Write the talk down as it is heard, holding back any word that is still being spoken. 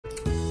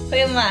朋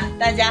友们，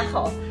大家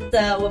好！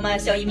我们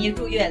小一鸣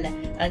住院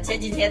了，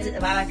前几天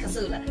娃娃咳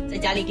嗽了，在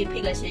家里给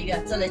配了血药，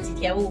做了几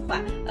天雾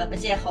化，不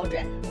见好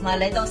转。我们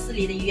来到市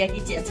里的医院给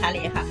检查了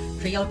一下，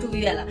说要住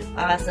院了。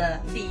娃娃是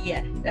肺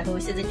炎，然后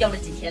现在吊了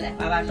几天了，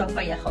娃娃状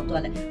况也好多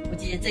了，估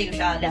计再有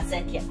上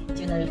2-3天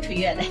就能出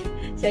院了。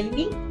小一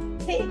鸣，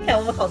嘿，看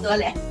我们好多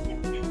了。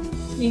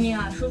一鸣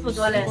啊，舒服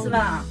多了是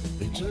吧？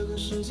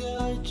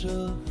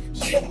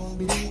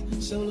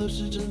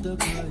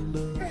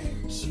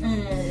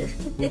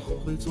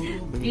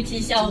尤其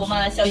像我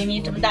们小一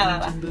鸣这么大娃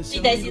娃，最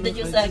担心的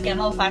就是感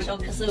冒、发烧、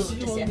咳嗽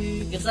这些。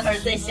有时候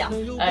在想，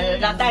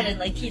让大人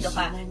能替的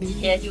话，几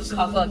天就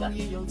扛过个，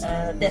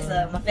但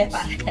是没办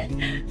法，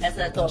还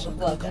是躲不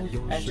过个，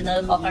只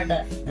能好好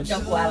的照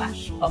顾娃娃，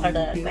好好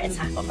的观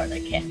察，好好的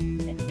看。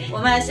我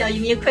们小一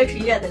鸣快出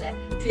院的了，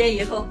出院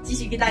以后继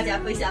续给大家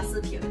分享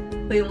视频，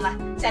朋友们，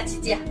下期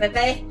见，拜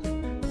拜。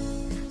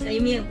小一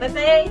鸣，拜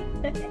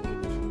拜。